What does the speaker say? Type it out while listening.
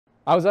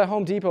I was at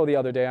Home Depot the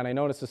other day and I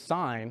noticed a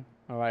sign,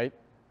 all right,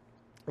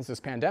 it's this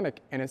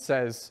pandemic, and it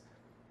says,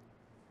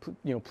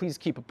 please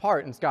keep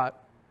apart, and it's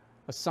got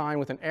a sign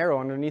with an arrow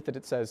underneath it.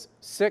 It says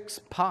 6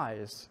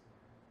 pies,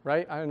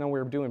 right? I didn't know we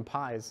were doing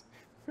pies.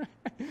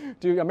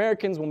 Dude,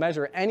 Americans will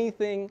measure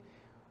anything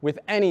with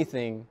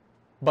anything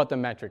but the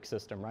metric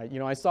system, right?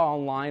 I saw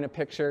online a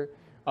picture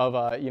of,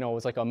 it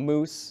was like a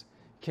moose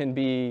can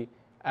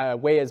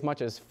weigh as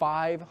much as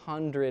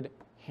 500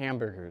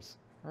 hamburgers.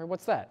 All right,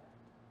 what's that?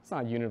 It's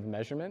not a unit of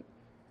measurement.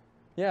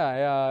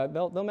 Yeah,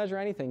 they'll measure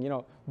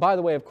anything. By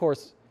the way, of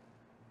course,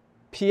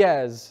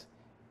 pies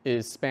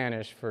is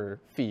Spanish for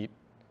feet.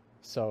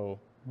 So,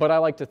 but I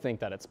like to think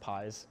that it's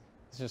pies.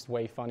 It's just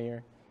way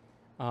funnier.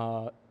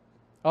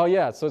 Oh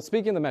yeah, so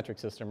speaking of the metric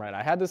system, right?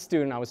 I had this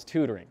student, I was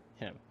tutoring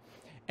him.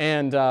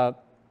 And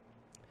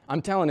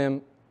I'm telling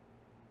him,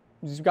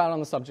 he's got on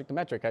the subject of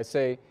metric. I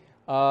say,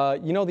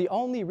 the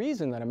only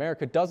reason that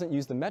America doesn't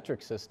use the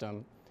metric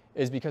system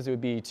is because it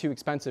would be too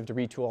expensive to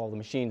retool all the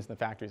machines in the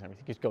factories and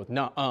everything. He goes,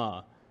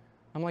 nuh-uh.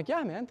 I'm like,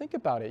 yeah, man, think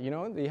about it.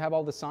 You have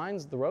all the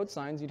signs, the road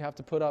signs, you'd have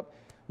to put up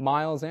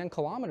miles and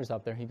kilometers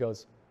up there. He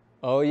goes,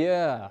 oh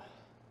yeah,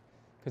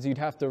 because you'd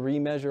have to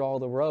remeasure all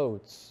the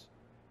roads.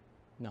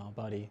 No,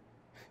 buddy.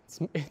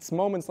 It's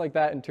moments like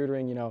that in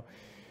tutoring,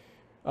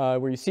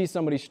 where you see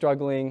somebody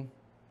struggling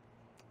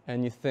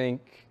and you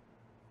think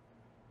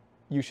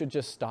you should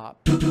just stop.